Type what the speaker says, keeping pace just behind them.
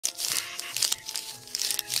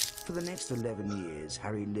For the next 11 years,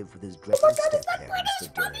 Harry lived with his dreadful step-parents, the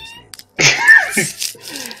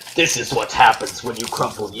Dursleys. This is what happens when you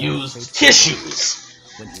crumple used tissues.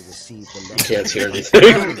 When he received the You letter, can't hear anything.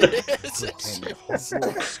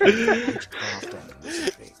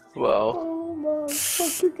 Wow. Oh my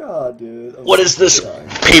fucking god, dude. What does this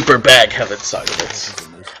paper bag have inside of it?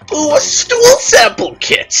 Ooh, a stool sample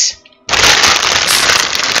kit!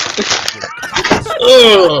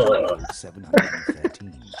 Ugh.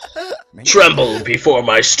 Tremble before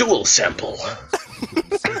my stool sample.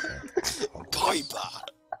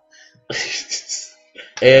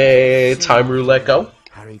 Hey, time roulette go.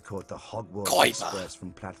 Harry caught the Hogwarts Express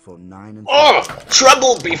from platform 9 and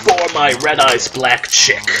tremble before my red-eyes black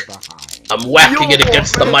chick. I'm whacking it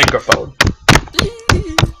against the microphone.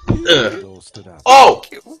 Oh!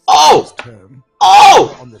 Oh!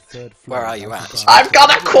 Oh! Where are you at? I've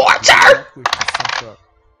got a quarter!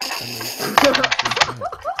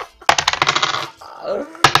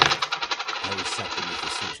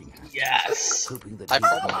 Yes! I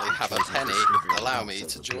probably have a penny. Allow me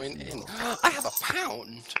to join in. I have a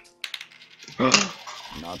pound!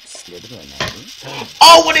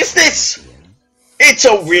 Oh, what is this? It's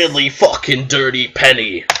a really fucking dirty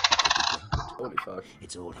penny. Holy fuck.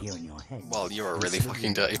 It's all here in your head. Well, you're a really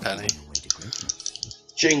fucking dirty penny.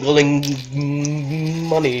 Jingling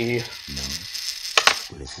money.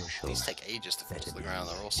 These take ages to fall to the ground,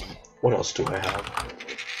 they're awesome. What else do I have?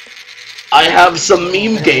 I have some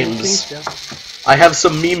meme games. I have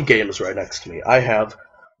some meme games right next to me. I have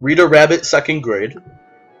Rita Rabbit 2nd grade.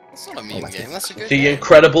 That's not a meme game, that's a good The game.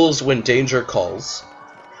 Incredibles When Danger Calls.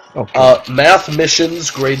 Math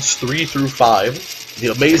Missions grades 3 through 5.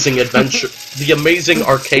 The Amazing Adventure. The Amazing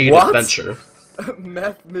Arcade Adventure.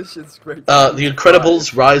 Math missions great. The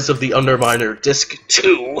Incredibles Rise of the Underminer Disc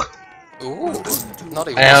 2. Ooh, not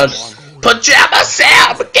even And one. Pajama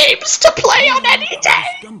Sam games to play on any day.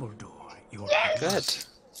 Good.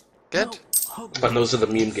 Good. And those are the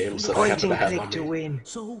meme games that I happen to have on me.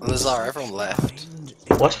 Lazar, everyone left.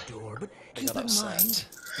 What? They got upset.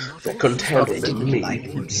 I couldn't handle the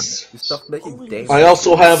memes. You stopped making damn. I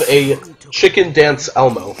also have a Chicken Dance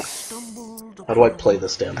Elmo. How do I play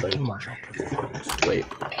this damn thing? Wait.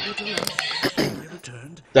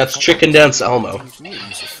 That's Chicken Dance Elmo.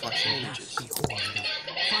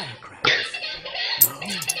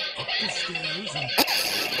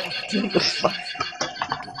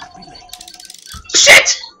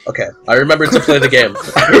 Shit! Okay, I remembered to play the game.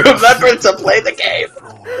 I remembered to play the game!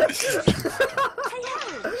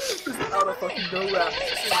 Out of fucking nowhere.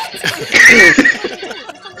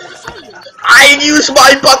 I use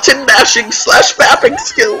my button mashing / mapping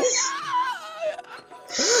skills!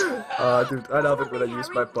 Dude, I love it when I use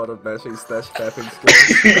my button mashing / mapping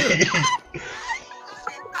skills.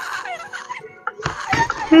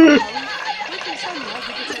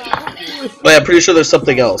 Wait, I'm pretty sure there's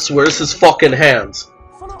something else. Where's his fucking hand?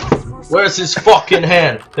 Where's his fucking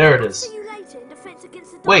hand? There it is.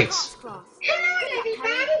 Wait.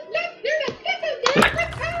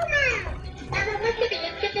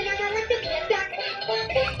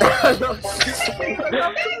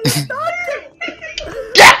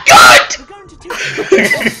 Get good!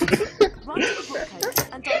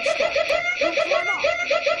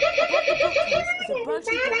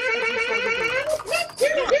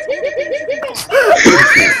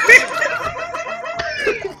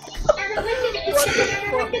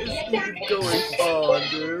 What is even going on,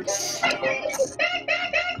 dude?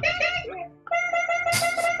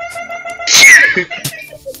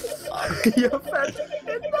 You're fat.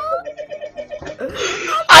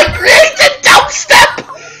 I created dubstep!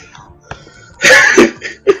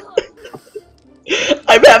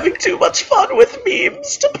 I'm having too much fun with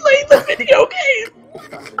memes to play the video game.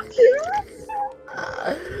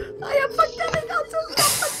 I am forgetting how to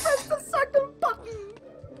press the second button.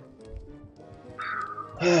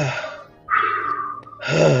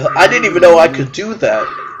 I didn't even know I could do that.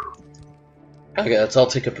 Okay, I'll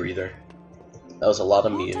take a breather. That was a lot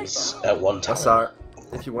of memes at one time. Lazar,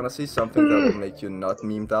 if you want to see something that will make you not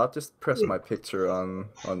memed out, just press my picture on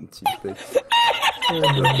TeamSpeak. And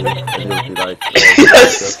you'll be like,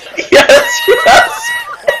 Yes! Yes!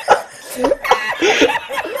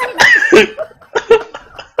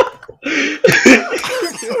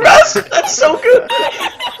 Yes! That's so good!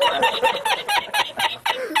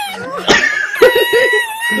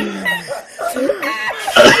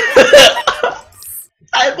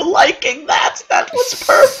 I'm liking that! That was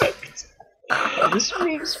perfect! This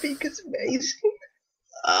meme speak is amazing.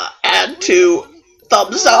 And 2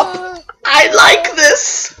 thumbs up! I like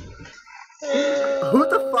this! who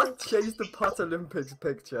the fuck changed the Pot Olympics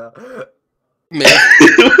picture? Me.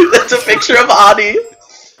 That's a picture of Ani.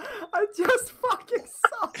 I just fucking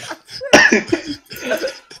saw that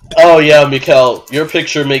shit. Oh yeah, Mikkel, your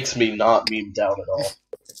picture makes me not meme down at all.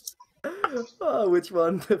 Oh, which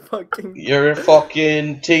one? The fucking... Your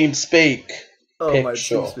fucking TeamSpeak Oh, my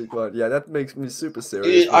picture. TeamSpeak one. Yeah, that makes me super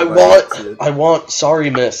serious. I want sorry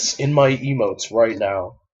miss in my emotes right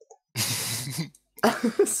now.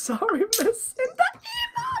 Sorry, miss. In the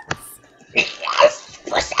Yes,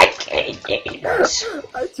 precisely, gamers.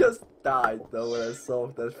 I just died though when I saw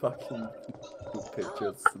that fucking picture.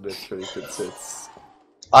 It's literally tits.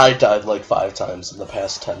 I died like 5 times in the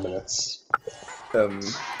past 10 minutes.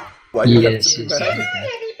 Why do you have Yes, to be yes, mad?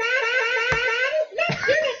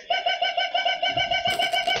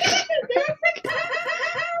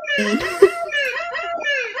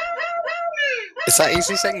 Is that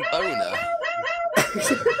easy saying boner?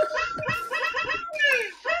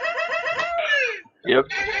 Yep.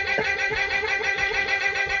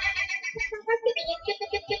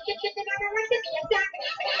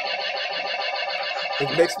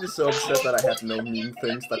 It makes me so upset that I have no meme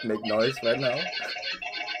things that make noise right now.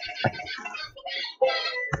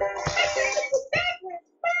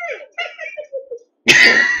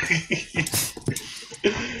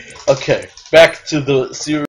 Okay, back to the series.